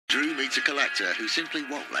Drew meets a collector who simply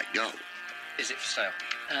won't let go. Is it for sale?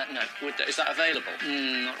 No. Is that available?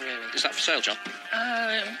 Not really. Is that for sale, John?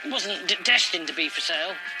 It wasn't destined to be for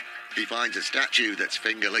sale. He finds a statue that's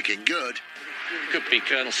finger-licking good. Could be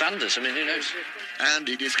Colonel Sanders. I mean, who knows? And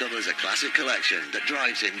he discovers a classic collection that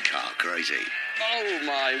drives him car crazy. Oh,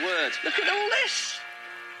 my word. Look at all this.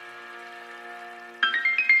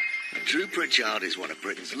 Drew Pritchard is one of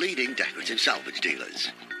Britain's leading decorative salvage dealers.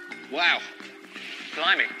 Wow.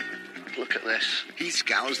 Blimey. Look at this. He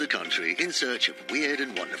scours the country in search of weird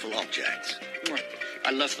and wonderful objects.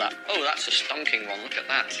 I love that. Oh, that's a stonking one. Look at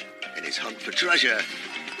that. In his hunt for treasure,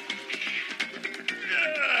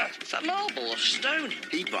 Is that marble or stone?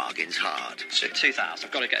 he bargains hard. It's at 2,000.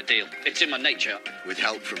 I've got to get a deal. It's in my nature. With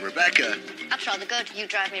help from Rebecca That's rather good. You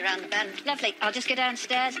drive me around the bend. Lovely. I'll just go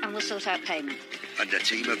downstairs and we'll sort out payment. and a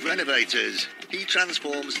team of renovators, he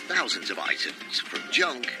transforms thousands of items from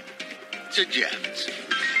junk to gems.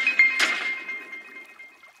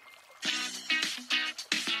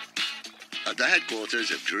 At the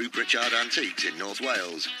headquarters of Drew Pritchard Antiques in North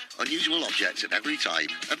Wales, unusual objects of every type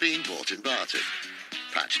are being bought and bartered,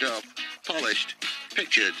 patched up, polished,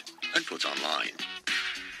 pictured and put online.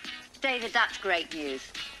 David, that's great news.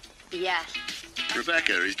 Yes.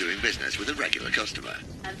 Rebecca is doing business with a regular customer.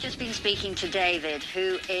 I've just been speaking to David,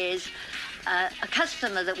 who is a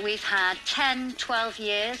customer that we've had 10, 12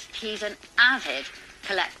 years. He's an avid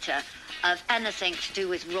collector of anything to do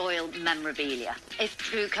with royal memorabilia. If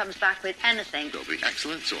Drew comes back with anything... There'll be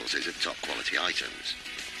excellent sources of top quality items.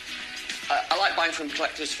 I like buying from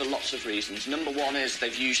collectors for lots of reasons. Number one is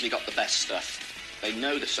they've usually got the best stuff. They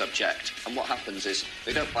know the subject, and what happens is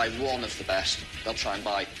they don't buy one of the best, they'll try and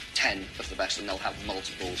buy 10 of the best, and they'll have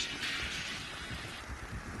multiples.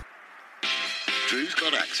 Drew's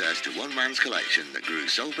got access to one man's collection that grew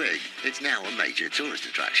so big, it's now a major tourist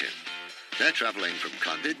attraction. They're travelling from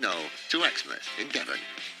Llandudno to Exmouth in Devon.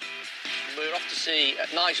 We're off to see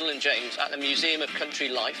Nigel and James at the Museum of Country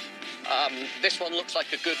Life. This one looks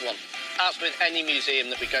like a good one. As with any museum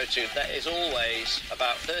that we go to, there is always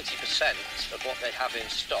about 30% of what they have in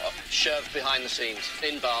stock shoved behind the scenes,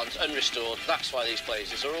 in barns, unrestored. That's why these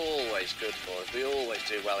places are always good for us. We always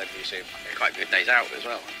do well in museums. They're quite good days out as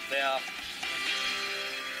well. They are.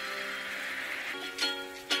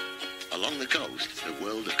 Along the coast, the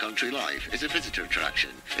World of Country Life is a visitor attraction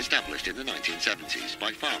established in the 1970s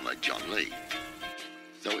by farmer John Lee.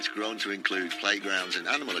 Though it's grown to include playgrounds and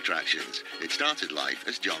animal attractions, it started life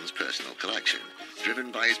as John's personal collection,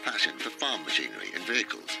 driven by his passion for farm machinery and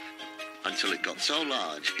vehicles, until it got so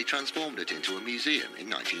large he transformed it into a museum in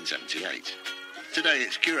 1978. Today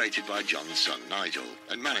it's curated by John's son Nigel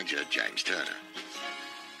and manager James Turner.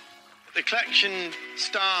 The collection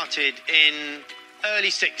started in early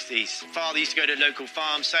 60s. Father used to go to local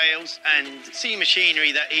farm sales and see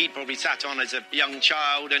machinery that he'd probably sat on as a young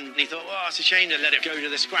child, and he thought, oh, it's a shame to let it go to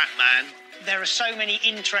the scrap man. There are so many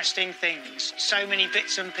interesting things, so many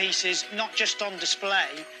bits and pieces, not just on display,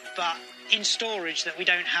 but in storage that we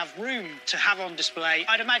don't have room to have on display.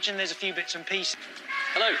 I'd imagine there's a few bits and pieces.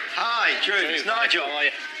 Hello. Hi, Drew. It's Nigel. How are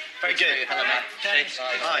you? Very good. Hello, Matt. James.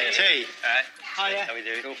 Hi, T. Hiya. How are we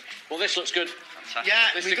doing? Cool. Well, this looks good. Yeah,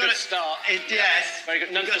 This is we've a got good start. Yes. Very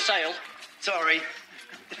good. None for sale. Sorry.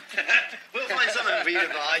 We'll find something for you to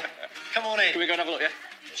buy. Come on in. Can we go and have a look, yeah?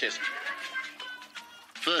 Cheers.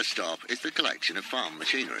 First stop is the collection of farm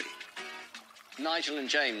machinery. Nigel and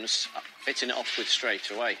James are hitting it off with straight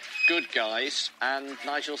away. Good guys, and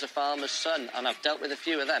Nigel's a farmer's son, and I've dealt with a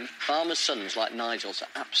few of them. Farmer's sons like Nigel's are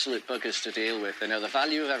absolute buggers to deal with. They know the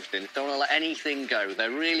value of everything, don't want to let anything go. They're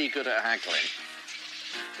really good at haggling.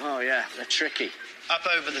 Oh, yeah, they're tricky. Up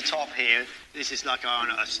over the top here, this is like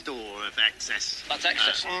a store of excess. That's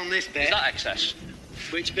excess. On this bit. Is that excess?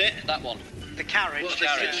 Which bit? That one. The carriage. What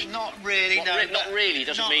carriage? Not really, Not, no. not really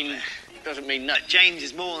doesn't mean no. James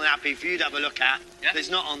is more than happy for you to have a look at. Yeah? It's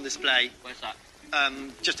not on display. Where's that?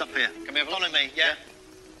 Just up here. Can we have a look? Follow me, yeah?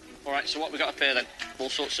 All right, so what we got up here then? All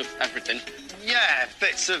sorts of everything, Yeah,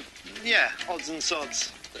 bits of, odds and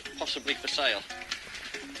sods. possibly for sale.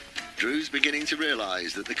 Drew's beginning to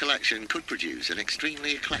realise that the collection could produce an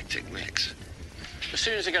extremely eclectic mix. As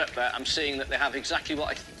soon as I get up there, I'm seeing that they have exactly what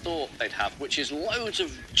I thought they'd have, which is loads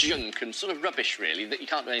of junk and sort of rubbish, really, that you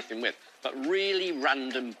can't do anything with, but really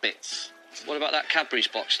random bits. What about that Cadbury's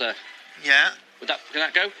box there? Yeah, Can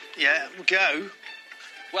that go? yeah, we'll go.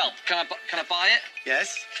 Well, can I buy it?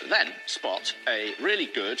 Yes. Then spot a really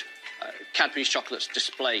good Cadbury's chocolates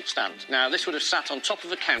display stand. Now, this would have sat on top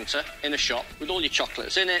of a counter in a shop with all your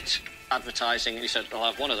chocolates in it, advertising, and he said, I'll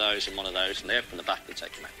have one of those and one of those, and they open the back and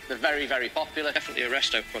take them out. They're very, very popular, definitely a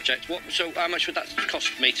resto project. So how much would that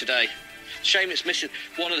cost me today? Shame it's missing.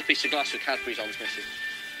 One of the pieces of glass with Cadbury's on's missing.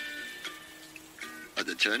 At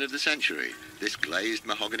the turn of the century, this glazed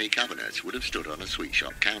mahogany cabinet would have stood on a sweet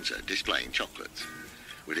shop counter displaying chocolates.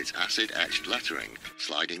 With its acid-etched lettering,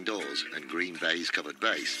 sliding doors and green baize-covered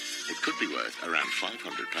base, it could be worth around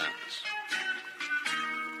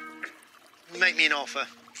 £500. Make me an offer.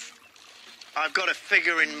 I've got a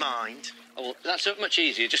figure in mind. Oh, well, that's much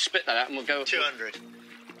easier. Just spit that out and we'll go... 200.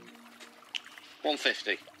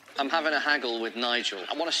 150. I'm having a haggle with Nigel.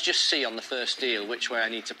 I want to just see on the first deal which way I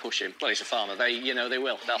need to push him. Well, he's a farmer. They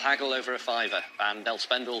will. They'll haggle over a fiver and they'll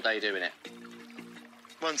spend all day doing it.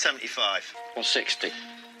 175. 160.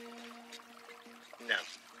 No.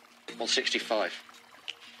 165.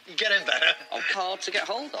 You're getting better. I'm hard to get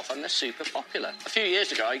hold of and they're super popular. A few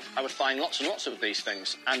years ago, I was buying lots and lots of these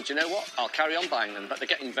things. And do you know what? I'll carry on buying them, but they're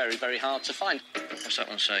getting very, very hard to find. What's that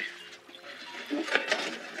one say?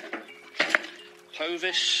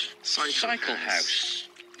 Hovis Cycle House.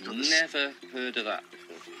 Never heard of that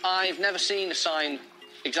before. I've never seen a sign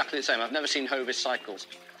exactly the same. I've never seen Hovis Cycles.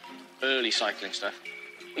 Early cycling stuff.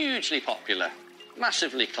 Hugely popular.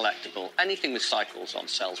 Massively collectible. Anything with cycles on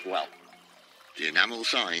sells well. The enamel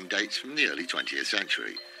sign dates from the early 20th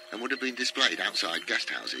century and would have been displayed outside guest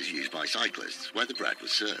houses used by cyclists where the bread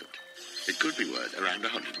was served. It could be worth around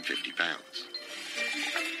 £150.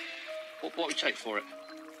 What would you take for it?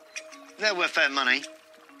 They're worth fair money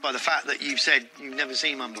by the fact that you've said you've never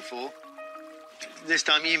seen one before. This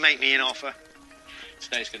time you make me an offer.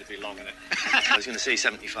 Today's going to be long, isn't it? I was going to say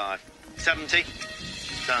 75. 70.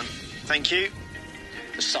 Done. Thank you.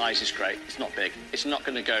 The size is great. It's not big. It's not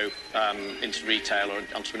going to go into retail or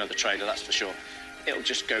onto another trader, that's for sure. It'll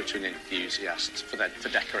just go to an enthusiast for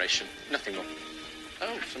decoration. Nothing more.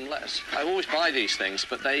 Oh, some letters. I always buy these things,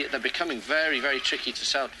 but they're becoming very, very tricky to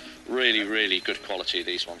sell. Really, really good quality,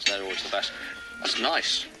 these ones. They're always the best. That's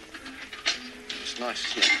nice. It's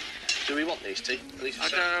nice, isn't it? Do we want these, T? I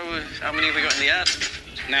don't know. How many have we got in the ad?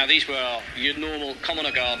 Now, these were your normal common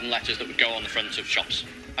or garden letters that would go on the front of shops.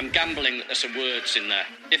 I'm gambling that there's some words in there.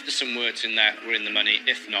 If there's some words in there, we're in the money.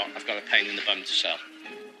 If not, I've got a pain in the bum to sell.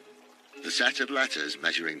 The set of letters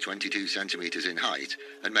measuring 22 centimetres in height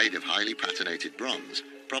and made of highly patinated bronze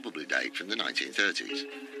probably date from the 1930s.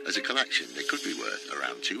 As a collection, they could be worth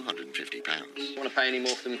around £250. Don't want to pay any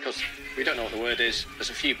more for them because we don't know what the word is.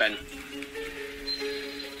 There's a few bent.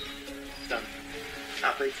 Done.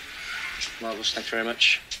 Happy? Marvellous, thanks very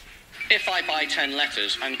much. If I buy 10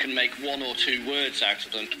 letters and can make 1 or 2 words out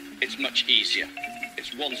of them, it's much easier.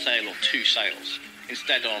 It's 1 sale or 2 sales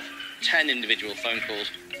instead of 10 individual phone calls,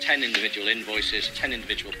 10 individual invoices, 10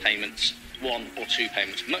 individual payments, 1 or 2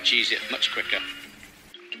 payments. Much easier, much quicker.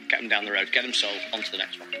 Get them down the road, get them sold, on to the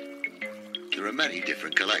next one. There are many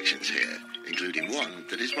different collections here, including one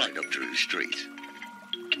that is right up Drew Street.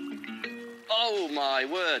 Oh, my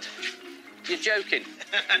word. You're joking.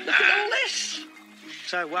 Look at all this.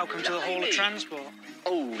 So, welcome to the Hall of Transport.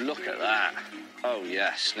 Oh, look at that. Oh,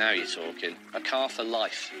 yes, now you're talking. A car for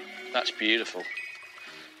life. That's beautiful.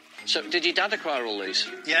 So, did your dad acquire all these?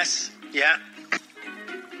 Yes. Yeah.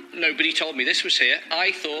 Nobody told me this was here.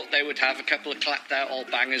 I thought they would have a couple of clapped-out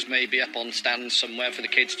old bangers maybe up on stands somewhere for the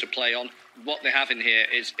kids to play on. What they have in here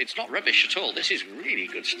it's not rubbish at all. This is really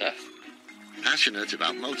good stuff. Passionate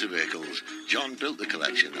about motor vehicles, John built the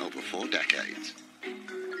collection over 4 decades.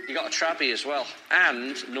 You got a Trabi as well.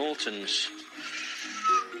 And Norton's.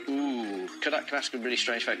 Ooh. Can I ask a really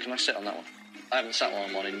strange favour? Can I sit on that one? I haven't sat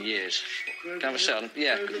on one in years. Can I have a sit on?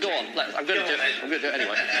 Yeah, go on. I'm going to do it. I'm going to do it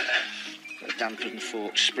anyway. Got a dampened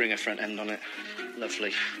fork, Springer front end on it.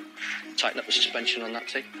 Lovely. Tighten up the suspension on that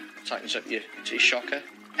thing. Tightens up your shocker.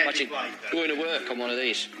 Imagine going to work on one of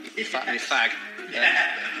these. Fat and your fag.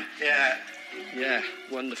 Yeah,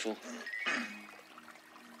 wonderful.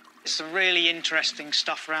 It's some really interesting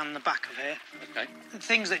stuff around the back of here. Okay. The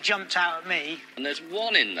things that jumped out at me. And there's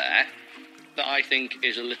one in there that I think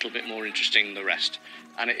is a little bit more interesting than the rest,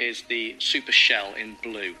 and it is the Super Shell in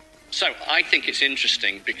blue. So I think it's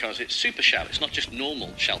interesting because it's Super Shell. It's not just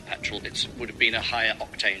normal Shell petrol. It would have been a higher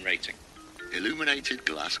octane rating. Illuminated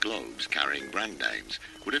glass globes carrying brand names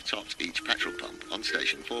would have topped each petrol pump on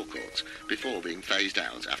station forecourts before being phased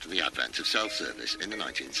out after the advent of self-service in the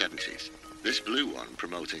 1970s. This blue one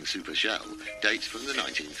promoting Super Shell dates from the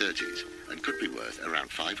 1930s and could be worth around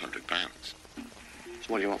 £500. So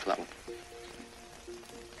what do you want for that one?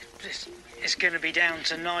 It's going to be down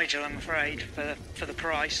to Nigel, I'm afraid, for the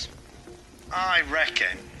price. I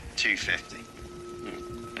reckon 250.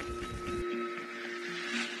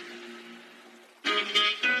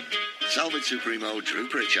 Salvage Supremo Drew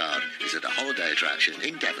Pritchard is at a holiday attraction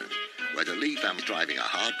in Devon, where the Lee family's driving a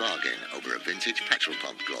hard bargain over a vintage petrol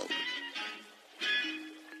pump globe.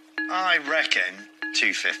 I reckon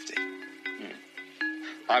 250.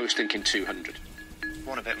 I was thinking 200.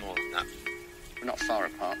 Want a bit more than that. We're not far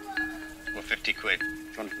apart. Or 50 quid. Do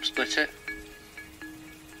you want to split it?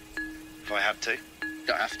 If I have to.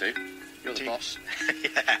 Don't have to. You're the boss.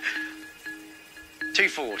 Yeah.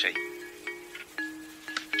 240.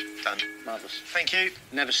 Done. Marvellous. Thank you.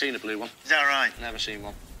 Never seen a blue one. Is that right? Never seen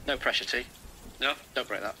one. No pressure, T. No. Don't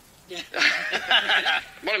break that. Yeah.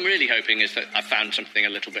 What I'm really hoping is that I found something a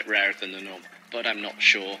little bit rarer than the norm, but I'm not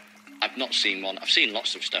sure. I've not seen one. I've seen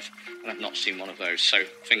lots of stuff, and I've not seen one of those, so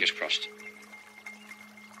fingers crossed.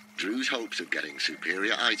 Drew's hopes of getting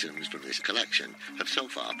superior items from this collection have so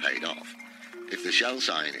far paid off. If the shell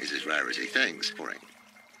sign is as rare as he thinks, for him.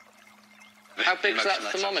 How big's that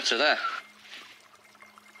thermometer there?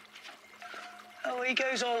 Oh, he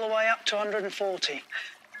goes all the way up to 140.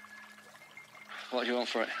 What do you want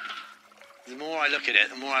for it? The more I look at it,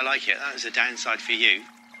 the more I like it. That was a downside for you.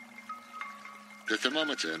 The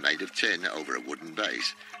thermometer, made of tin over a wooden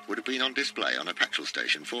base, would have been on display on a petrol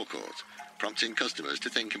station forecourt, prompting customers to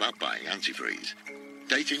think about buying antifreeze.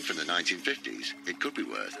 Dating from the 1950s, it could be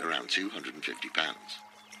worth around £250.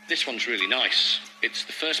 This one's really nice. It's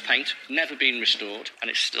the first paint, never been restored, and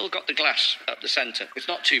it's still got the glass up the centre. It's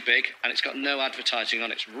not too big, and it's got no advertising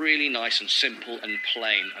on it. It's really nice and simple and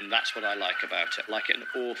plain, and that's what I like about it. I like it an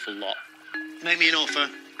awful lot. Make me an offer.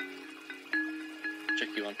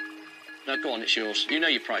 Tricky one. No, go on, it's yours. You know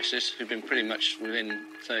your prices. You've been pretty much within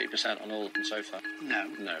 30% on all of them so far. No.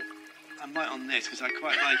 No. I'm right on this because I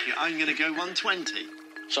quite like it. I'm going to go 120.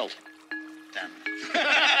 Sold. Damn.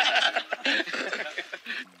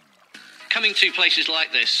 Coming to places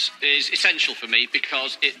like this is essential for me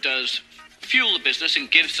because it does fuel the business and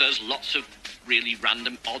gives us lots of really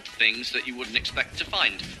random, odd things that you wouldn't expect to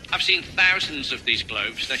find. I've seen thousands of these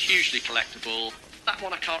globes. They're hugely collectible. That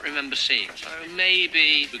one I can't remember seeing, so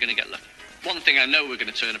maybe we're going to get lucky. One thing I know we're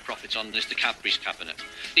going to turn a profit on is the Cadbury's cabinet.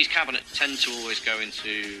 These cabinets tend to always go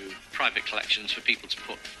into private collections for people to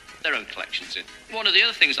put their own collections in. One of the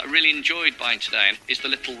other things I really enjoyed buying today is the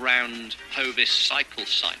little round Hovis cycle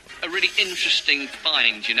sign. A really interesting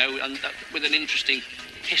find, you know, and with an interesting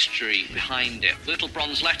history behind it. The little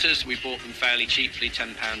bronze letters, we bought them fairly cheaply,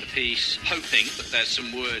 £10 a piece, hoping that there's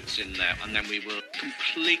some words in there, and then we were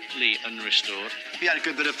completely unrestored. We had a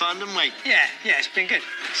good bit of fun, didn't we? Yeah, it's been good.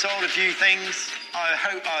 Sold a few things. I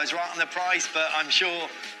hope I was right on the price, but I'm sure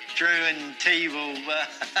Drew and T will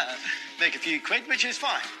make a few quid, which is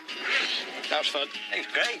fine. That was fun. It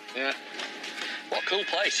was great. Yeah. What a cool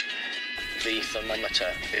place. The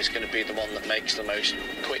thermometer is going to be the one that makes the most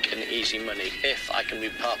quick and easy money if I can be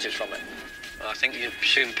parted from it. Well, I think you'll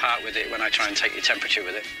soon part with it when I try and take your temperature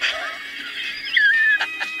with it.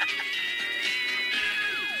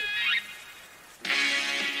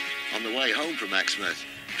 On the way home from Exmouth,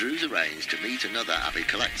 Drew's arranged to meet another avid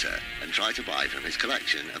collector and try to buy from his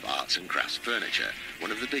collection of arts and crafts furniture, one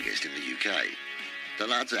of the biggest in the UK. The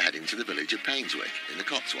lads are heading to the village of Painswick in the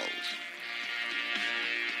Cotswolds.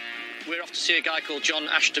 We're off to see a guy called John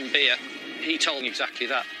Ashton Beer. He told me exactly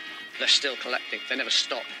that. They're still collecting. They never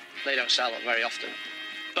stop. They don't sell it very often.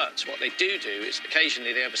 But what they do is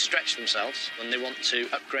occasionally they overstretch themselves and they want to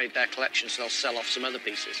upgrade their collection, so they'll sell off some other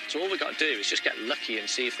pieces. So all we've got to do is just get lucky and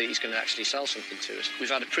see if he's going to actually sell something to us. We've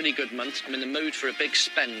had a pretty good month. I'm in the mood for a big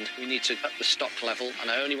spend. We need to up the stock level, and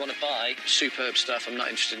I only want to buy superb stuff. I'm not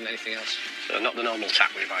interested in anything else. So not the normal tap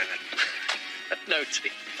we buy then. No, T.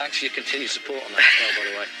 Thanks for your continued support on that as well, by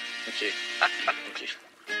the way. Thank you. Thank you.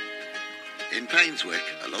 In Painswick,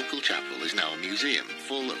 a local chapel is now a museum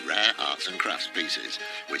full of rare arts and crafts pieces,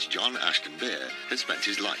 which John Ashton Beer has spent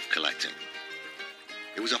his life collecting.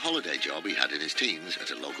 It was a holiday job he had in his teens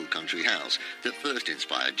at a local country house that first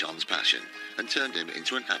inspired John's passion and turned him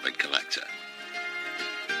into an avid collector.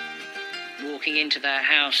 Walking into their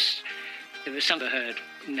house, there was something I heard,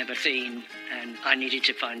 never seen, and I needed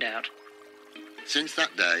to find out. Since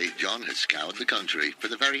that day, John has scoured the country for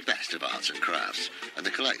the very best of arts and crafts, and the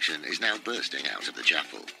collection is now bursting out of the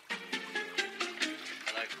chapel.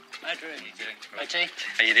 Hello. Hi, Drew. How are you doing? Hi, T.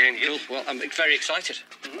 How you doing? Cool. Well, I'm very excited.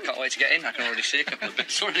 Can't wait to get in. I can already see a couple of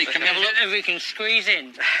bits already. Can we have a look? If we can squeeze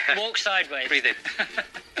in, walk sideways. Breathe in.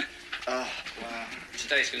 Oh, wow.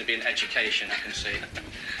 Today's going to be an education, I can see.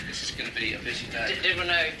 This is going to be a busy day. Did we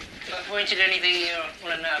know? Pointed anything you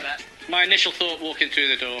want to know about? My initial thought walking through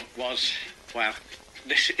the door was, wow,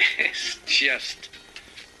 this is just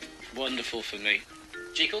wonderful for me.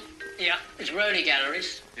 Jekyll? Yeah, it's Rowley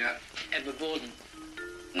Galleries. Yeah. Edward Borden.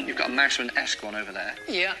 You've got a Mouseman-esque one over there.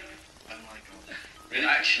 Yeah. Oh, my God. You're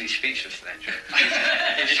actually speechless there, Joe.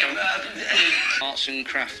 You just go, Arts and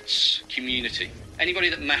crafts community. Anybody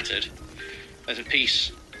that mattered, there's a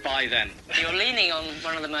piece buy them. You're leaning on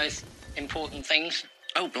one of the most important things.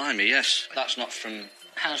 Oh, blimey, yes. That's not from...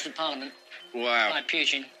 House of Parliament Wow. by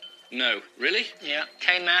Pugin. No. Really? Yeah.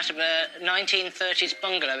 Came out of a 1930s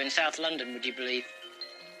bungalow in South London, would you believe?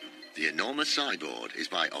 The enormous sideboard is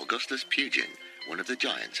by Augustus Pugin, one of the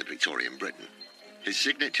giants of Victorian Britain. His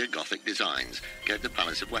signature Gothic designs gave the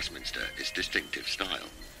Palace of Westminster its distinctive style.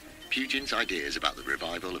 Pugin's ideas about the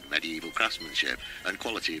revival of medieval craftsmanship and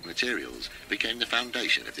quality of materials became the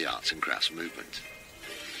foundation of the arts and crafts movement.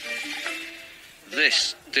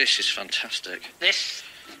 This is fantastic. This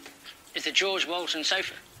is the George Walton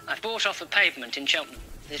sofa. I bought off a pavement in Cheltenham.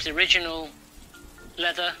 This original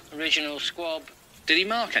leather, original squab. Did he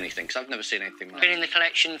mark anything? Because I've never seen anything like Been that. in the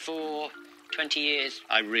collection for 20 years.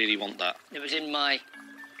 I really want that. It was in my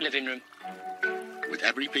living room. With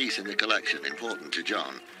every piece in the collection important to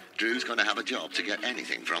John, Drew's going to have a job to get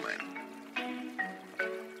anything from him.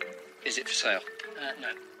 Is it for sale? No.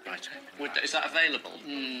 Right. Is that available?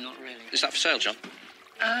 Not really. Is that for sale, John?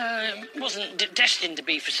 Wasn't destined to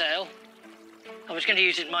be for sale. I was going to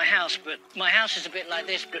use it in my house, but my house is a bit like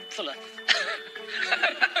this, but fuller.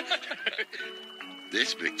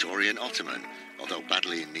 This Victorian ottoman, although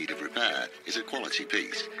badly in need of repair, is a quality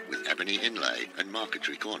piece with ebony inlay and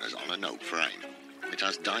marquetry corners on an oak frame. It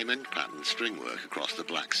has diamond patterned stringwork across the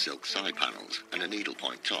black silk side panels and a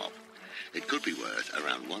needlepoint top. It could be worth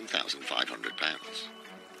around £1,500.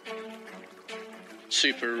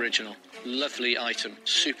 Super original. Lovely item.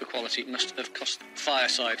 Super quality. Must have cost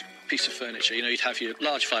fireside piece of furniture. You know, you'd have your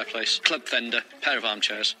large fireplace, club fender, pair of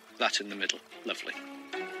armchairs, that in the middle. Lovely.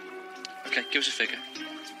 Okay, give us a figure.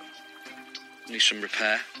 Needs some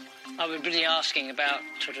repair. I would be asking about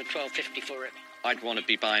sort of $1,250 for it. I'd want to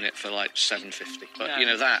be buying it for like $750. But No. you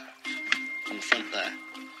know that on the front there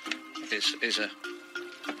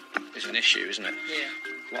is an issue, isn't it? Yeah.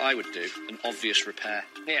 What I would do, an obvious repair.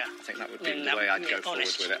 Yeah. I think that would be Then the way I'd go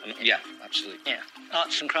honest. forward with it. And, yeah, absolutely. Yeah.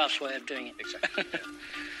 Arts and crafts way of doing it. Exactly.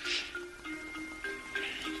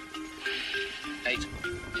 8.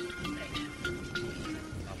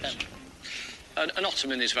 An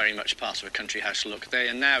ottoman is very much part of a country house look. They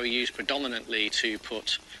are now used predominantly to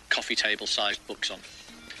put coffee table-sized books on.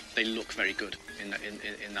 They look very good in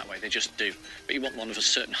that way. They just do. But you want one of a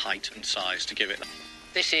certain height and size to give it.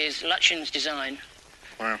 This is Lutyens' design.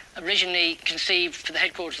 Wow. Originally conceived for the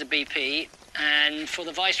headquarters of the BP and for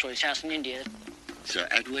the Viceroy's house in India. Sir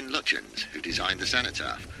Edwin Lutyens, who designed the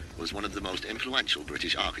cenotaph, was one of the most influential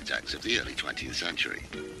British architects of the early 20th century.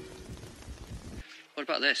 What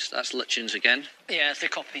about this? That's Lutyens again. Yeah, it's the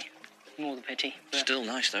copy. More the pity. But Still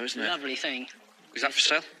nice though, isn't it? lovely thing. Is that for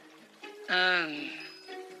sale?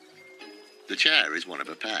 The chair is one of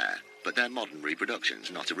a pair, but they're modern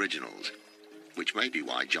reproductions, not originals, which may be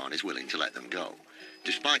why John is willing to let them go.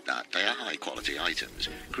 Despite that, they are high-quality items,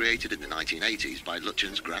 created in the 1980s by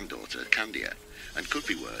Lutyens' granddaughter, Candia, and could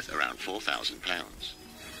be worth around £4,000.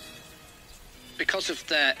 Because of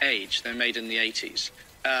their age, they're made in the 80s.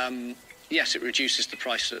 Yes, it reduces the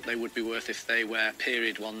price that they would be worth if they were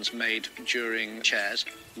period ones made during chairs,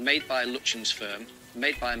 made by a Lutyens firm,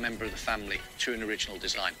 made by a member of the family to an original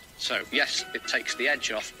design. So, yes, it takes the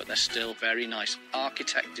edge off, but they're still very nice.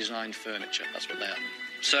 Architect-designed furniture, that's what they are.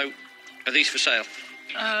 So, are these for sale?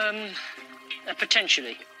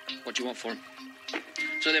 Potentially. What do you want for them?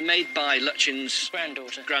 So they're made by Lutyens'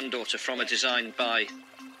 Granddaughter. from a design by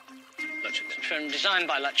Lutyens. From designed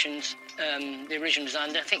by Lutyens, the original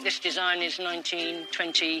design. I think this design is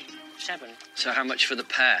 1927. So how much for the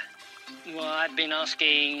pair? Well, I've been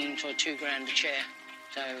asking for £2,000 a chair,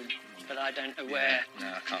 so, but I don't know where. No,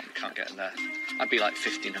 I can't get in there. I'd be like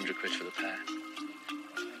 1,500 quid for the pair.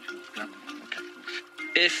 No? Okay.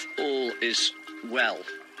 If all is well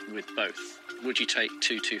with both, would you take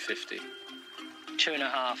 2,250?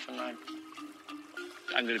 2.5, and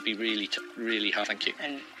I'm going to be really hard, thank you.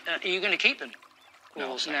 And are you going to keep them?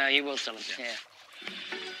 No, I'll sell them. No, you will sell them. Yeah.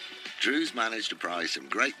 Drew's managed to prize some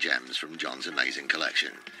great gems from John's amazing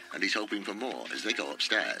collection, and he's hoping for more as they go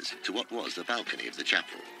upstairs to what was the balcony of the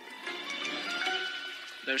chapel.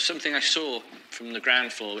 There's something I saw from the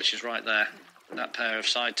ground floor, which is right there. That pair of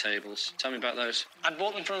side tables. Tell me about those. I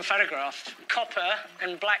bought them from a photograph. Copper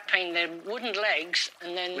and black paint. They're wooden legs,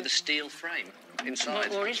 and then With a steel frame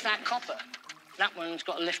inside. Or is that copper? That one's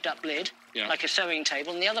got a lift-up lid, Yeah. like a sewing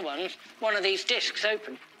table, and the other one's one of these discs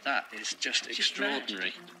open. That is just Just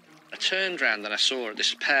extraordinary. I turned round and I saw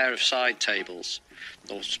this pair of side tables,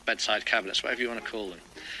 or bedside cabinets, whatever you want to call them,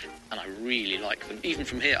 and I really like them. Even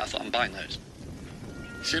from here, I thought, I'm buying those.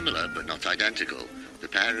 Similar but not identical, the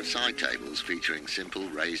pair of side tables featuring simple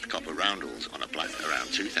raised copper roundels on a plaque around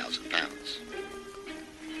 £2,000.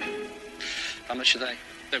 How much are they?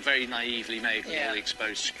 They're very naively made with all the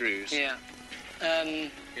exposed screws. Yeah.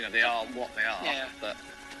 You know, they are what they are. Yeah. But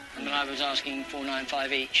I mean, I was asking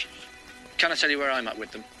 $495 each. can I tell you where I'm at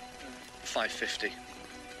with them? $550.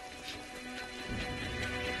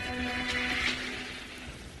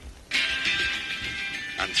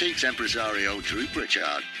 Antiques impresario Drew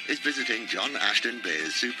Pritchard is visiting John Ashton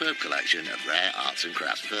Beer's superb collection of rare arts and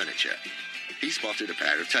crafts furniture. He spotted a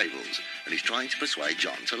pair of tables and he's trying to persuade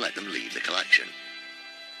John to let them leave the collection.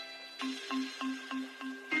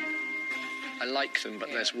 I like them, but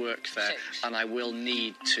there's work there, 6. and I will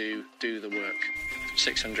need to do the work.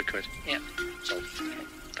 600 quid. Yeah. Sold.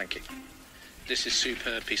 Thank you. This is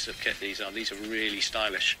superb piece of kit, these are. These are really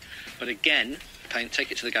stylish. But again,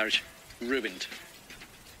 take it to the garage. Ruined.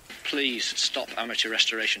 Please stop amateur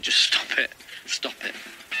restoration. Just stop it. Stop it.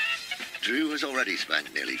 Drew has already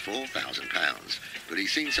spent nearly £4,000, but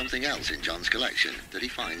he's seen something else in John's collection that he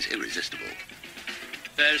finds irresistible.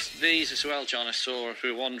 There's these as well, John, I saw if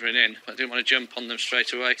we were wandering in. I didn't want to jump on them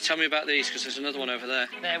straight away. Tell me about these, because there's another one over there.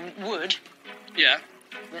 They're wood, Yeah,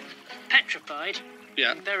 petrified,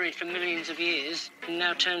 yeah. buried for millions of years, and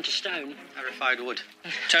now turned to stone. Terrified wood.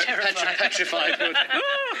 Terrified. Petrified wood.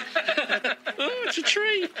 Oh, it's a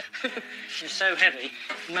tree. It's so heavy.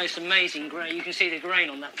 The most amazing grain. You can see the grain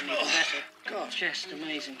on that one even better. God. Just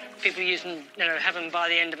amazing. People use them, have them by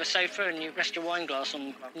the end of a sofa and you rest your wine glass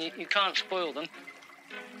on them. You can't spoil them.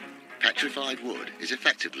 Petrified wood is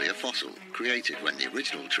effectively a fossil, created when the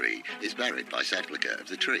original tree is buried by sepulchre of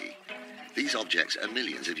the tree. These objects are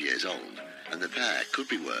millions of years old, and the pair could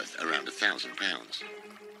be worth around £1,000.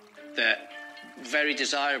 They're very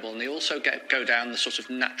desirable, and they also go down the sort of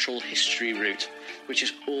natural history route, which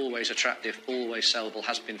is always attractive, always sellable,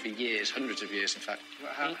 has been for years, hundreds of years, in fact.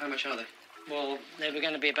 How much are they? Well, they were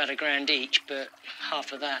going to be about £1,000 each, but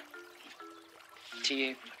half of that to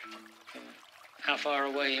you. How far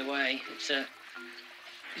away? It's they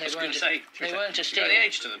weren't a steal. The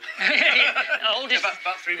age to them. Oldest,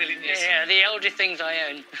 about 3 million years. Yeah, the oldest things I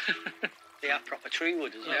own. They are proper tree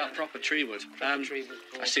wood as well. They are proper tree wood. Tree wood.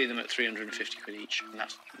 I see them at 350 quid each, and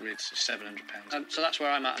that's really £700. So that's where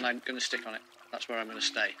I'm at, and I'm going to stick on it. That's where I'm going to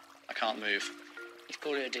stay. I can't move. Let's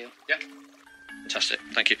call it a deal. Yeah. Fantastic.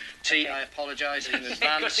 Thank you. T, I apologise in advance.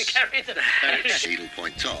 Got to carry them.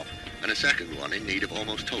 Needlepoint top, and a second one in need of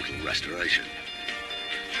almost total restoration.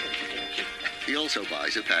 He also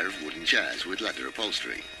buys a pair of wooden chairs with leather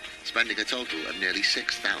upholstery, spending a total of nearly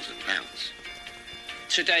 £6,000.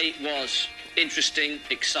 Today was interesting,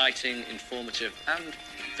 exciting, informative, and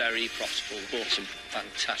very profitable. Bought some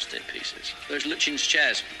fantastic pieces. Those Lutyens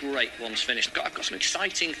chairs, great ones finished. I've got some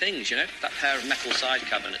exciting things, That pair of metal side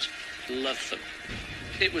cabinets, love them.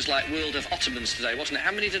 It was like World of Ottomans today, wasn't it?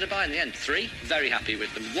 How many did I buy in the end? 3? Very happy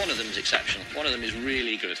with them. One of them is exceptional. One of them is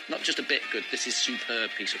really good. Not just a bit good. This is a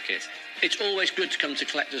superb piece of kit. It's always good to come to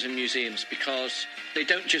collectors and museums because they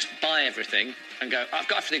don't just buy everything and go, I've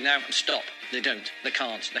got everything now, and stop. They don't. They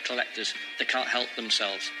can't. They're collectors. They can't help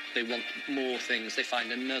themselves. They want more things. They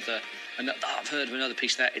find another I've heard of another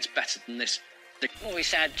piece there. It's better than this. Always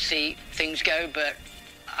sad to see things go, but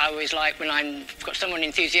I always like when I've got someone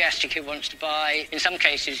enthusiastic who wants to buy. In some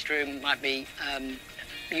cases, Drew might be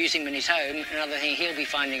using them in his home. Another thing, he'll be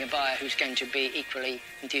finding a buyer who's going to be equally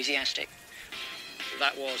enthusiastic.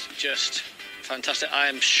 That was just fantastic. I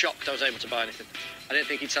am shocked I was able to buy anything. I didn't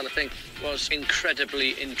think he'd sell a thing. It was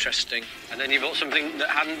incredibly interesting. And then you bought something that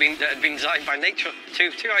had been designed by nature. Two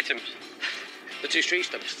items. The 2 tree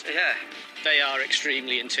stumps. Yeah. They are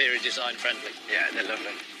extremely interior design friendly. Yeah, they're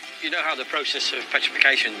lovely. You know how the process of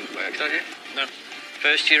petrification works, don't you? No.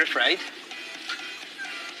 First you're afraid.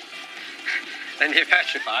 Then you're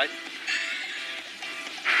petrified.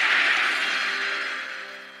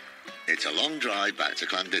 It's a long drive back to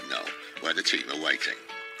Llandudno, where the team are waiting.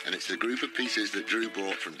 And it's the group of pieces that Drew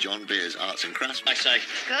bought from John Beer's Arts and Crafts. I say,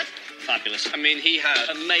 Good. fabulous. I mean, he had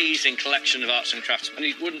an amazing collection of arts and crafts, and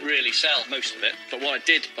he wouldn't really sell most of it. But what I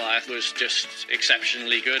did buy was just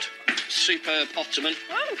exceptionally good. Superb ottoman,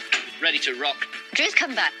 ready to rock. Drew's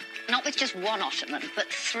come back, not with just one ottoman, but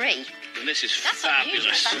 3. And this is That's fabulous.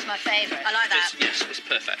 unusual. That's my favourite. I like that. Yes, it's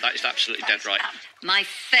perfect. That is absolutely dead right. My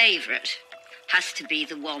favourite has to be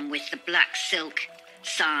the one with the black silk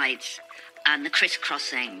sides and the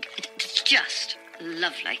crisscrossing. It's just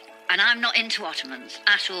lovely. And I'm not into ottomans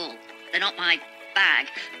at all. They're not my bag,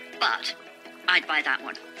 but I'd buy that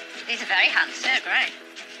one. These are very handsome. They're great.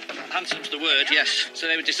 Handsome's the word, yes. So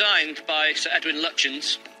they were designed by Sir Edwin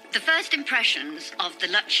Lutyens. The first impressions of the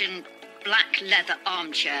Lutyen black leather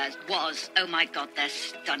armchairs was, oh my God, they're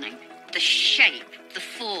stunning. The shape, the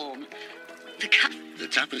form, The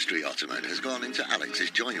tapestry ottoman has gone into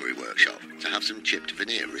Alex's joinery workshop to have some chipped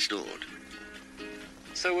veneer restored.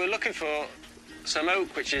 So we're looking for some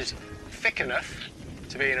oak which is thick enough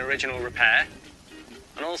to be an original repair,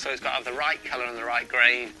 and also it's got to have the right colour and the right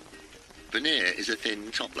grain. Veneer is a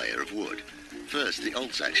thin top layer of wood. First, the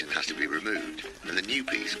old section has to be removed, and the new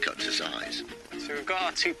piece cut to size. So we've got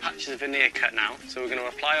our 2 patches of veneer cut now, so we're going to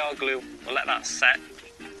apply our glue, we'll let that set,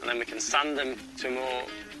 and then we can sand them to a more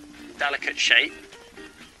delicate shape.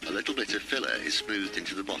 A little bit of filler is smoothed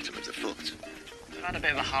into the bottom of the foot. They've had a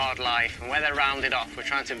bit of a hard life, and where they're rounded off, we're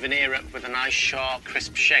trying to veneer up with a nice, sharp,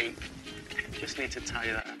 crisp shape. Just need to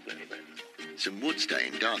tidy that up a little bit. Some wood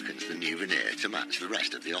stain darkens the new veneer to match the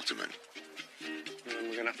rest of the ottoman. And then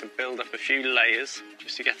we're going to have to build up a few layers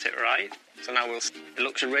just to get it right. So now it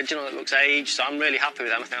looks original, it looks aged, so I'm really happy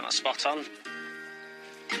with them. I think that's spot on.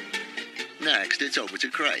 Next, it's over to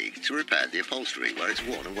Craig to repair the upholstery where it's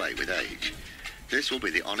worn away with age. This will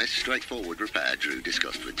be the honest, straightforward repair Drew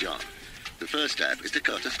discussed with John. The first step is to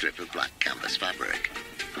cut a strip of black canvas fabric.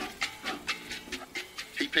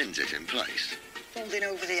 He pins it in place. Folding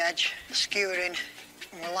over the edge, skewering,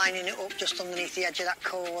 and we're lining it up just underneath the edge of that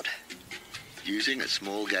cord. Using a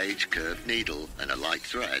small gauge curved needle and a light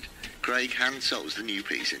thread, Craig hand sews the new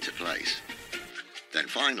piece into place. Then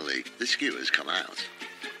finally, the skewers come out.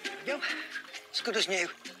 There we go. As good as new.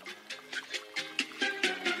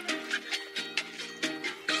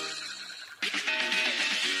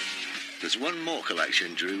 There's one more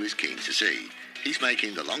collection Drew is keen to see. He's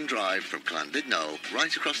making the long drive from Llandudno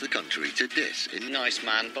right across the country to Dis in... Nice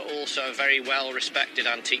man, but also a very well-respected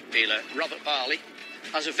antique dealer. Robert Barley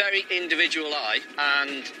has a very individual eye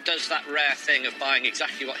and does that rare thing of buying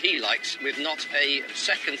exactly what he likes with not a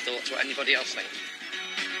second thought to what anybody else thinks.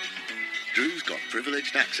 Drew's got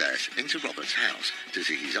privileged access into Robert's house to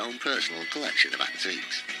see his own personal collection of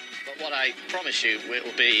antiques. But what I promise you, it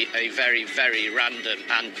will be a very, very random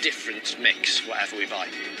and different mix, whatever we buy.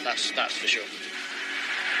 That's for sure.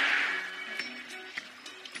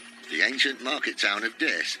 The ancient market town of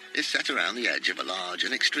Dis is set around the edge of a large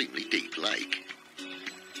and extremely deep lake.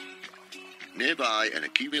 Nearby, an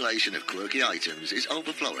accumulation of quirky items is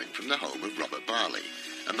overflowing from the home of Robert Barley,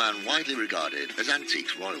 a man widely regarded as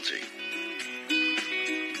antiques royalty.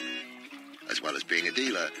 As well as being a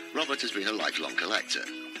dealer, Robert has been a lifelong collector.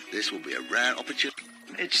 This will be a rare opportunity.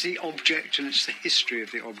 It's the object and it's the history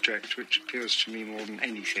of the object which appeals to me more than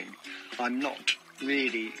anything. I'm not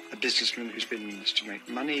really a businessman who's been in this to make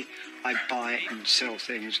money. I buy and sell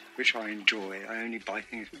things which I enjoy. I only buy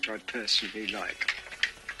things which I personally like.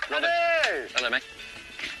 Robert. Hello! Hello, mate.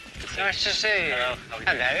 Nice to see you. Hello.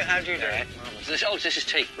 Hello, how do you do? This is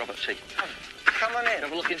tea, Robert's tea. Come on in.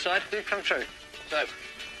 Have a look inside. Do come through. So,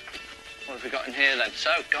 what have we got in here then?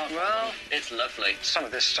 So, well, it's lovely. Some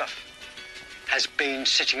of this stuff has been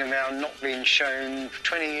sitting around, not being shown for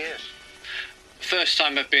 20 years. First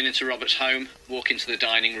time I've been into Robert's home, walk into the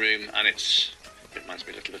dining room, and it reminds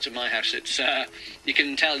me a little bit of my house. It's you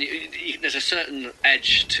can tell there's a certain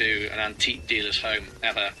edge to an antique dealer's home. They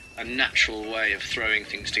have a natural way of throwing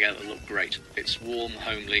things together that look great. It's warm,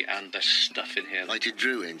 homely, and there's stuff in here. Invited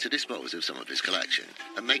Drew in to dispose of some of his collection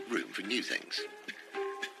and make room for new things.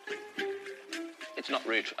 It's not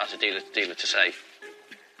rude as a dealer to say,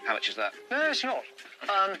 how much is that? No, it's not.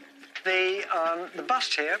 The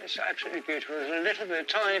bust here is absolutely beautiful. There's a little bit, a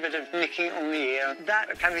tiny bit of nicking on the ear.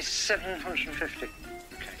 That can be 750. Okay.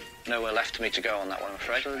 Nowhere left for me to go on that one, I'm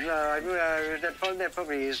afraid. So, there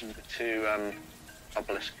probably isn't. Two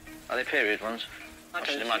obelisks. Are they period ones? I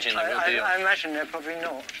should imagine they will be. I imagine they're probably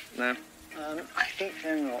not. No. I think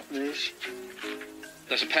they're not.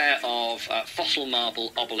 There's a pair of fossil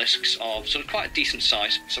marble obelisks of sort of quite a decent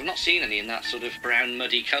size. So I've not seen any in that sort of brown,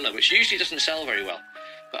 muddy colour, which usually doesn't sell very well.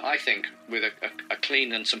 But I think with a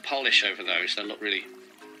clean and some polish over those, they'll look really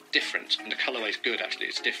different. And the colourway's good, actually.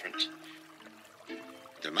 It's different.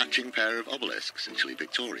 The matching pair of obelisks, actually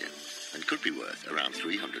Victorian, and could be worth around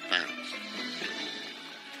 £300.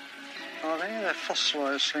 Are they? They're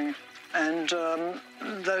fossilised things. And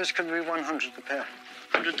those could be 100 a pair.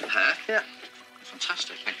 100 a pair? Yeah.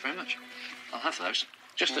 Fantastic, thank you very much. I'll have those.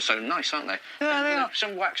 Just are so nice, aren't they? Yeah, they are.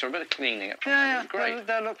 Some wax or a bit of cleaning up. Yeah, great.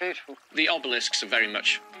 They look beautiful. The obelisks are very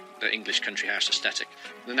much the English country house aesthetic.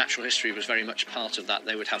 The natural history was very much part of that.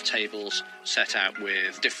 They would have tables set out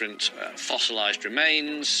with different fossilised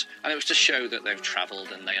remains, and it was to show that they've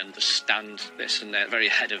travelled and they understand this and they're very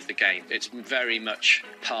ahead of the game. It's very much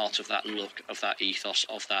part of that look, of that ethos,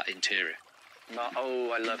 of that interior.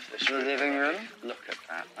 Oh, I love this The living room. Look at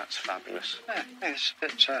that. That's fabulous. Yeah, it's a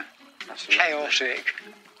bit That's chaotic.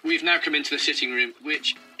 We've now come into the sitting room,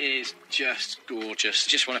 which is just gorgeous.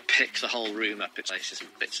 Just want to pick the whole room up. It's places and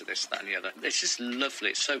bits of this, that and the other. It's just lovely.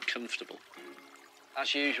 It's so comfortable.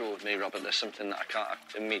 As usual with me, Robert, there's something that I can't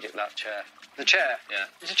immediately... That chair. The chair? Yeah.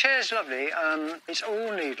 The chair's lovely. It's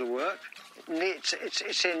all needlework.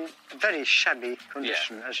 It's in very shabby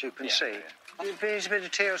condition, as you can see. Yeah. It needs a bit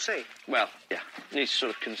of TLC. Well, yeah. Needs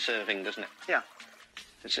sort of conserving, doesn't it? Yeah.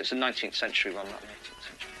 It's a 19th century one, not an 18th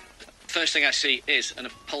century. First thing I see is an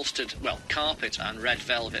upholstered, carpet and red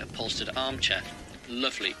velvet upholstered armchair.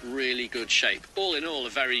 Lovely, really good shape. All in all, a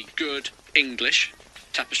very good English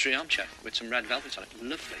tapestry armchair with some red velvet on it.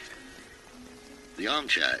 Lovely. The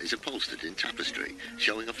armchair is upholstered in tapestry,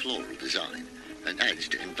 showing a floral design, and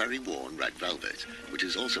edged in very worn red velvet, which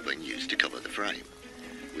has also been used to cover the frame.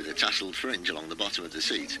 With a tasselled fringe along the bottom of the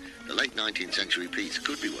seat, the late 19th century piece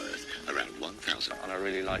could be worth around £1,000. And I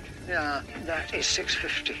really like it. Yeah, that is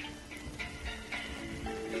 £650.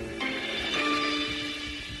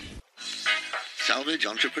 Salvage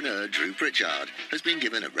entrepreneur Drew Pritchard has been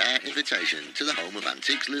given a rare invitation to the home of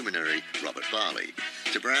antiques luminary Robert Barley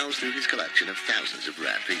to browse through his collection of thousands of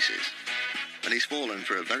rare pieces. And he's fallen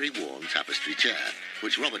for a very worn tapestry chair,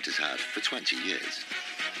 which Robert has had for 20 years.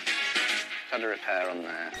 Had a repair on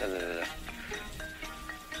there.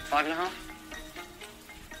 5.5?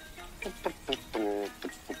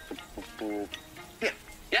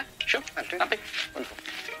 Yeah, sure. Happy? Wonderful.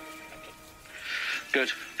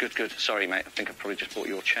 Good. Sorry, mate. I think I probably just bought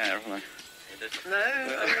your chair, haven't I?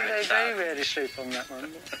 No, they very rarely sleep on that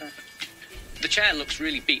one. The chair looks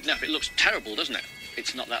really beaten up. It looks terrible, doesn't it?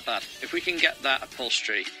 It's not that bad. If we can get that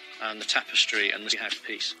upholstery and the tapestry and the house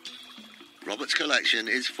piece. Robert's collection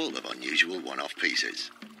is full of unusual one-off pieces.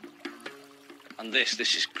 And this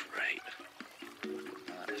is great.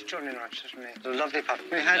 It's Johnny nice, isn't it? It's a lovely puppy.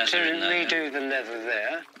 We had to redo the leather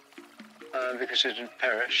there because it had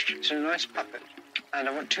perished. It's a nice puppet, and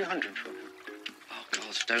I want 200 for him. Oh,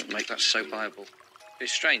 God, don't make that so viable.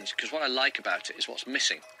 It's strange, because what I like about it is what's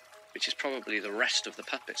missing, which is probably the rest of the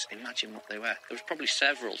puppets. Imagine what they were. There was probably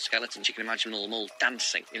several skeletons. You can imagine them all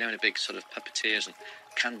dancing, in a big sort of puppeteers and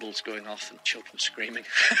candles going off and children screaming.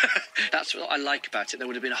 That's what I like about it. There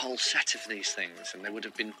would have been a whole set of these things, and they would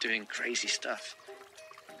have been doing crazy stuff.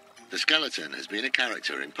 The skeleton has been a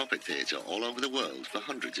character in puppet theatre all over the world for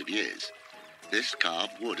hundreds of years. This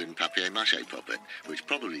carved wood and papier-mâché puppet, which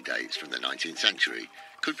probably dates from the 19th century,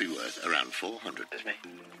 could be worth around 400. There's me.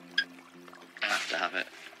 I have to have it.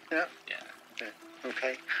 Yeah? Yeah.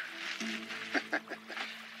 Okay.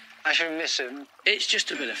 I should miss him. It's just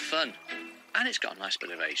a bit of fun. And it's got a nice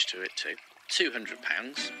bit of age to it too. £200,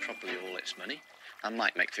 probably all its money. I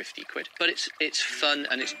might make 50 quid. But it's fun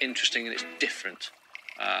and it's interesting and it's different.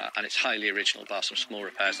 And it's highly original, bar some small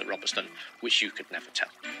repairs that Robert's done, which you could never tell.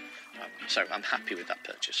 So I'm happy with that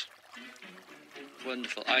purchase.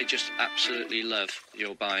 Wonderful. I just absolutely love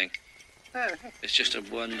your buying. It's just a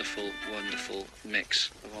wonderful, wonderful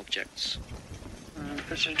mix of objects.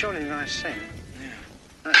 It's a jolly nice thing. Yeah.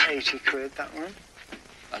 That's 80 quid, that one.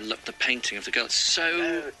 I love the painting of the girl. It's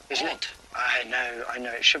so odd. I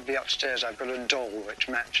know. It should be upstairs. I've got a doll which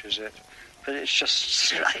matches it. But it's just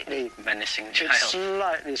slightly... menacing child. It's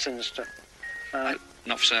slightly sinister.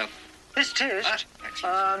 Not for sale. Yes, it is.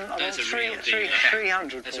 Excellent. There's a real dealer.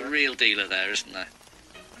 300. There's a real dealer there, isn't there?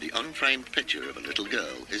 The unframed picture of a little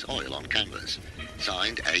girl is oil on canvas.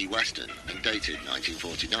 Signed A. Weston and dated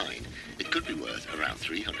 1949. It could be worth around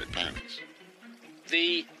 £300.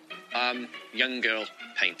 The young girl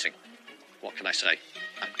painting. What can I say?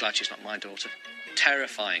 I'm glad she's not my daughter.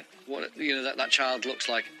 Terrifying. What that child looks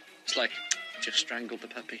like. It's like just strangled the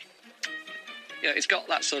puppy. Yeah, it's got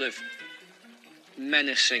that sort of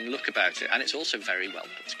menacing look about it, and it's also very well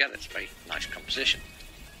put together. It's a very nice composition.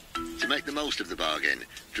 To make the most of the bargain,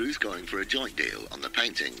 Drew's going for a joint deal on the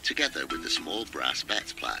painting together with the small brass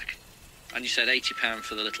Betts plaque. And you said £80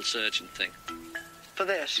 for the little surgeon thing. For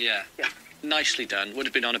this? Yeah. Yeah. Nicely done. Would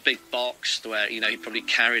have been on a big box where, he probably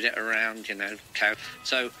carried it around,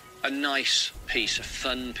 So a nice piece, a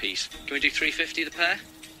fun piece. Can we do £350 the pair?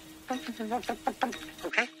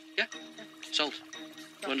 Okay. Yeah. Sold.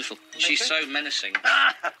 Wonderful. She's so menacing.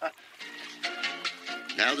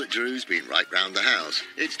 Now that Drew's been right round the house,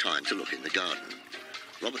 it's time to look in the garden.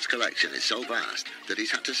 Robert's collection is so vast that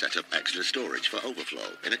he's had to set up extra storage for overflow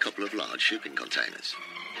in a couple of large shipping containers.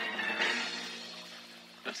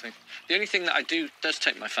 Nothing. The only thing that does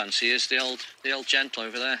take my fancy is the old gentle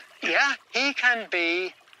over there. Yeah, he can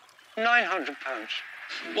be £900.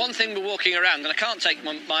 One thing we're walking around, and I can't take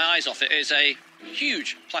my eyes off it, is a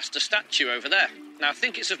huge plaster statue over there. Now, I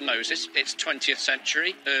think it's of Moses. It's 20th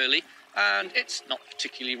century, early. and it's not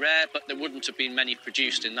particularly rare, but there wouldn't have been many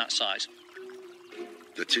produced in that size.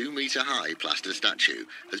 The 2-metre-high plaster statue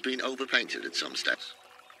has been overpainted at some steps.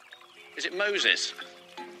 Is it Moses?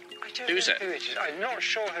 I don't Who is know it? who it is. I'm not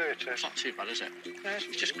sure who it is. It's not too bad, is it? No,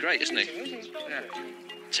 He's just great, isn't he? He's not Yeah.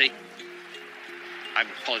 good. T. I'm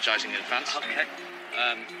apologising in advance. Okay.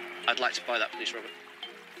 I'd like to buy that, please, Robert.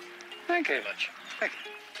 Thank you very much. Thank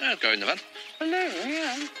you. I'll go in the van. Hello,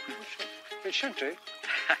 yeah. It should do.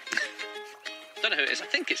 Don't know who it is. I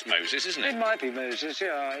think it's Moses, isn't It it? might be Moses,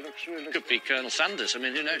 yeah. It looks really... Could be Colonel Sanders. I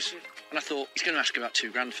mean, who knows? And I thought, he's going to ask about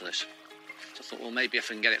 £2,000 for this. So I thought, well, maybe if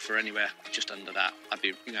I can get it for anywhere just under that, I'd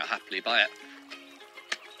be, happily buy it.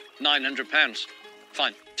 £900.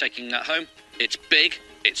 Fine. Taking that home. It's big.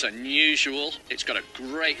 It's unusual. It's got a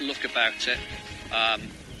great look about it.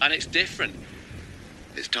 And it's different.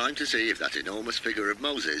 It's time to see if that enormous figure of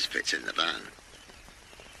Moses fits in the van.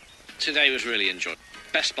 Today was really enjoyable.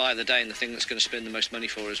 Best buy of the day, and the thing that's going to spin the most money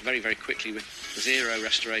for us very, very quickly with zero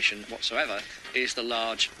restoration whatsoever is the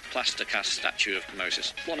large plaster cast statue of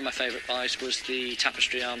Moses. One of my favourite buys was the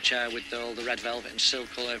tapestry armchair with all the red velvet and silk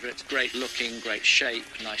all over it. Great looking, great shape,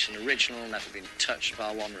 nice and original, never been touched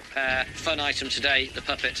bar one repair. Fun item today, the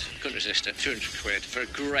puppet. Couldn't resist it. £200 for a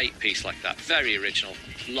great piece like that. Very original,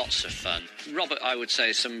 lots of fun. Robert, I would say,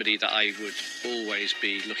 is somebody that I would always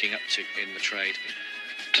be looking up to in the trade.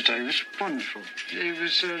 Today was wonderful. It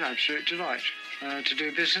was an absolute delight to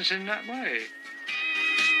do business in that way.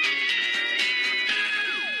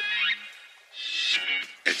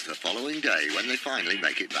 It's the following day when they finally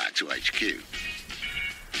make it back to HQ.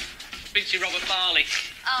 Speak to Robert Barley.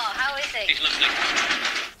 Oh, how is it? He's lovely.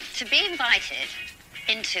 To be invited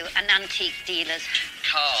into an antique dealer's...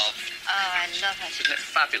 Carved. Oh, I love it. Isn't it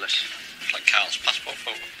fabulous? It's like Carl's passport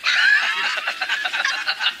photo.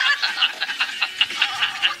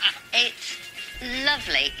 It's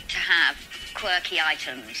lovely to have quirky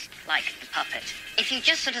items like the puppet. If you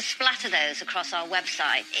just sort of splatter those across our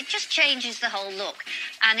website, it just changes the whole look.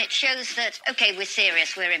 And it shows that, OK, we're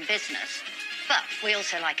serious, we're in business, but we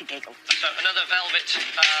also like a giggle. So another velvet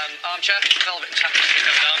armchair, velvet tapestry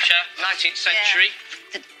covered armchair, 19th century.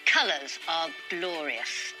 Yeah. The colours are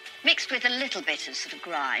glorious, mixed with a little bit of sort of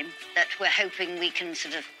grime that we're hoping we can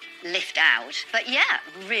sort of lift out. But yeah,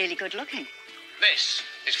 really good looking. This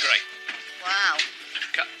is great. Wow.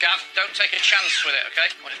 Gav, don't take a chance with it, OK?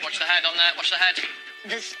 Watch the head on there, watch the head.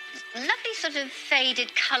 There's lovely sort of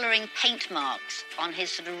faded colouring paint marks on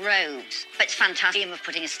his sort of robes. But it's fantastic of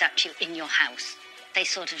putting a statue in your house. They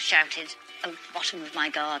sort of shouted, "Oh, bottom of my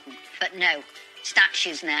garden." But no,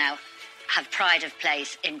 statues now have pride of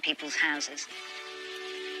place in people's houses.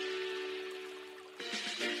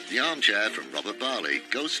 The armchair from Robert Barley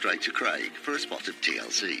goes straight to Craig for a spot of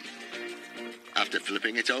TLC. After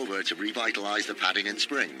flipping it over to revitalise the padding and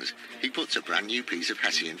springs, he puts a brand new piece of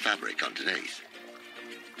Hessian fabric underneath.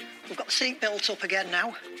 We've got the seat built up again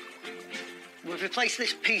now. We've replaced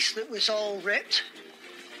this piece that was all ripped,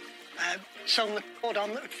 sewn the cord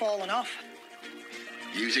on that had fallen off.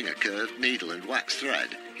 Using a curved needle and wax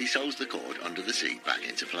thread, he sews the cord under the seat back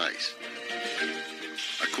into place.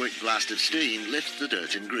 A quick blast of steam lifts the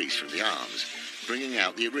dirt and grease from the arms, bringing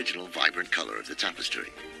out the original vibrant colour of the tapestry.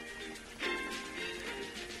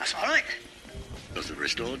 That's all right. Because the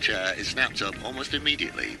restored chair is snapped up almost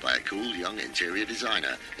immediately by a cool young interior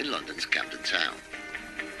designer in London's Camden Town.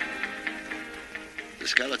 The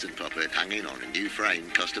skeleton puppet hanging on a new frame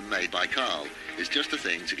custom made by Carl is just the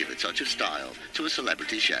thing to give a touch of style to a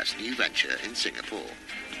celebrity chef's new venture in Singapore.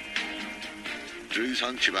 Drew's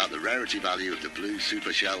hunch about the rarity value of the blue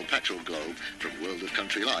Super Shell petrol globe from World of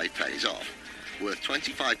Country Life pays off. Worth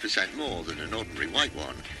 25% more than an ordinary white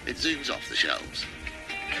one, it zooms off the shelves.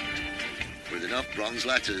 With enough bronze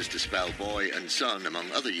letters to spell boy and son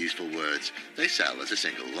among other useful words, they sell as a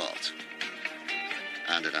single lot.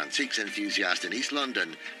 And an antiques enthusiast in East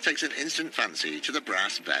London takes an instant fancy to the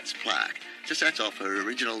brass Betts plaque to set off her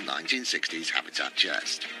original 1960s Habitat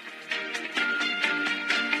chest.